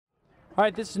All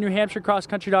right, this is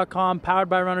NewHampshireCrossCountry.com, powered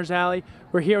by Runners Alley.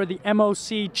 We're here with the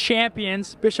MOC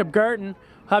champions, Bishop Guertin.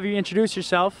 I'll have you introduce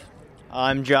yourself.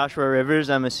 I'm Joshua Rivers.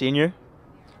 I'm a senior.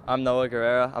 I'm Noah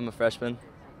Guerrera. I'm a freshman.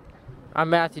 I'm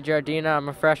Matthew Jardina. I'm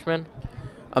a freshman.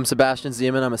 I'm Sebastian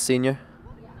Zeman. I'm a senior.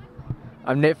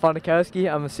 I'm Nate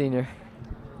Fondakowski. I'm a senior.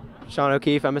 Sean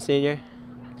O'Keefe. I'm a senior.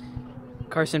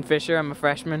 Carson Fisher. I'm a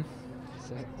freshman.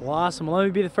 Well, awesome. Well, let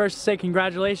me be the first to say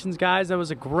congratulations, guys. That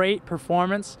was a great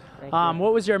performance.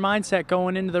 What was your mindset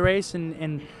going into the race,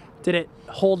 and did it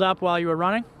hold up while you were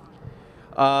running?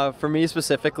 For me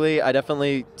specifically, I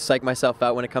definitely psych myself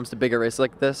out when it comes to bigger races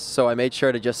like this, so I made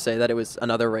sure to just say that it was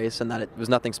another race and that it was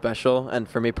nothing special, and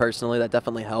for me personally, that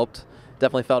definitely helped.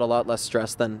 Definitely felt a lot less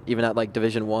stressed than even at like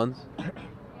Division 1.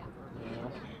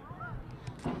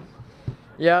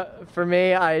 Yeah, for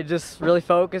me, I just really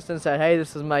focused and said, hey,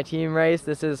 this is my team race.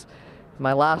 This is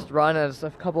my last run. It's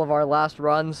a couple of our last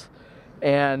runs.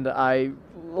 And I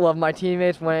love my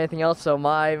teammates more than anything else. So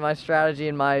my strategy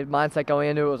and my mindset going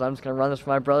into it was I'm just going to run this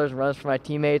for my brothers and run this for my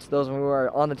teammates, those who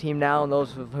are on the team now and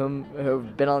those of whom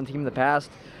have been on the team in the past.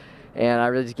 And I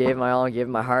really just gave it my all and gave it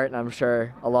my heart. And I'm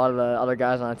sure a lot of the other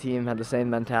guys on the team had the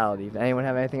same mentality. Anyone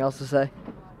have anything else to say?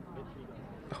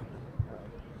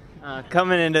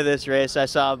 Coming into this race, I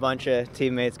saw a bunch of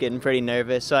teammates getting pretty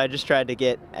nervous, so I just tried to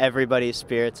get everybody's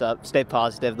spirits up, stay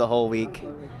positive the whole week.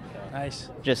 Nice.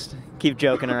 Just keep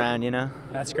joking around, you know?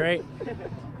 That's great.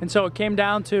 And so it came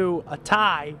down to a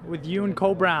tie with you and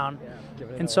Cole Brown.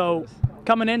 And so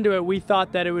coming into it, we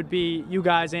thought that it would be you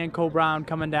guys and Cole Brown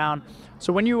coming down.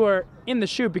 So when you were in the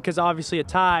chute, because obviously a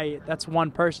tie, that's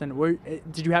one person,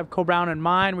 did you have Cole Brown in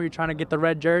mind? Were you trying to get the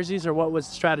red jerseys, or what was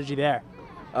the strategy there?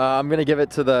 I'm going to give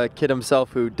it to the kid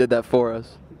himself who did that for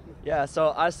us. Yeah,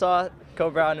 so I saw Cole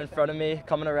Brown in front of me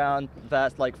coming around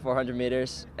that like 400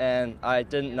 meters, and I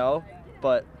didn't know,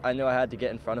 but I knew I had to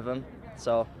get in front of him.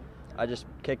 So I just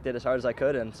kicked it as hard as I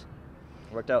could, and it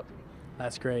worked out.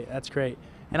 That's great. That's great.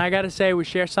 And I got to say, we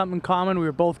share something in common. We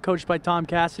were both coached by Tom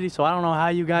Cassidy, so I don't know how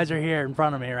you guys are here in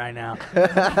front of me right now.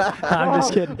 I'm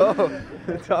just kidding. Well,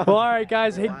 all right,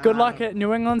 guys. Hey, good luck at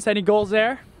New England's. Any goals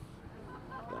there?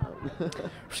 We're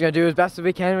just going to do as best as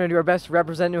we can. We're going to do our best to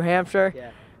represent New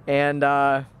Hampshire and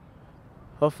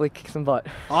hopefully kick some butt.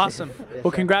 Awesome.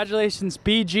 Well, congratulations,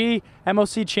 BG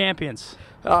MOC champions.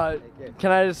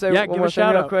 Can I just say one more thing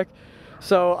real quick?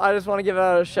 So I just want to give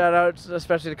a shout out,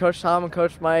 especially to Coach Tom and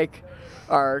Coach Mike,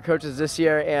 our coaches this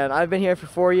year. And I've been here for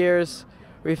 4 years.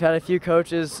 We've had a few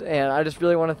coaches, and I just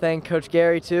really want to thank Coach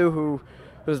Gary, too, who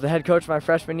was the head coach my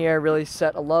freshman year, really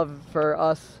set a love for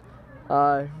us.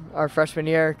 Our freshman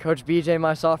year, Coach BJ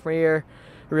my sophomore year,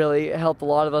 really helped a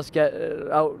lot of us get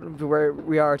out to where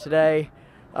we are today.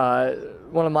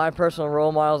 One of my personal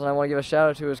role models, and I want to give a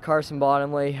shout out to, is Carson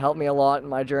Bottomley. Helped me a lot in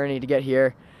my journey to get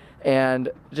here. And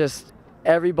just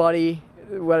everybody,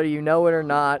 whether you know it or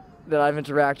not, that I've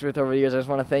interacted with over the years, I just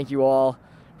want to thank you all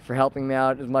for helping me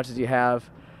out as much as you have.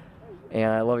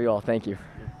 And I love you all. Thank you.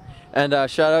 And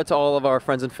shout out to all of our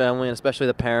friends and family, and especially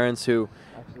the parents who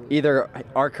either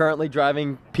are currently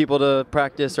driving people to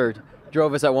practice or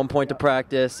drove us at one point to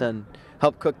practice and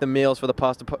helped cook the meals for the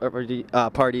pasta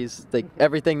parties.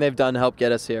 Everything they've done to help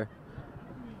get us here.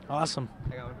 Awesome.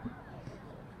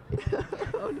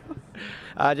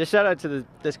 Just shout out to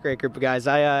this great group of guys.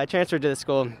 I transferred to the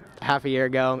school half a year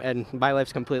ago, and my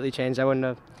life's completely changed. I wouldn't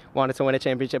have wanted to win a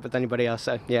championship with anybody else.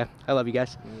 So, yeah, I love you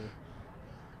guys.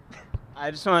 I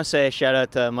just want to say a shout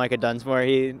out to Micah Dunsmore.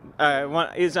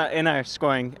 He's in our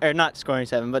scoring, or not scoring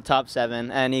 7, but top 7,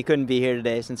 and he couldn't be here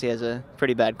today since he has a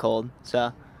pretty bad cold.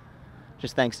 So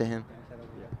just thanks to him.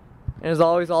 And as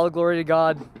always, all the glory to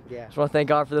God. Just want to thank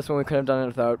God for this one. We couldn't have done it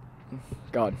without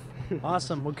God.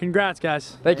 Awesome. Well, congrats,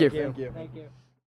 guys. Thank you. Thank you.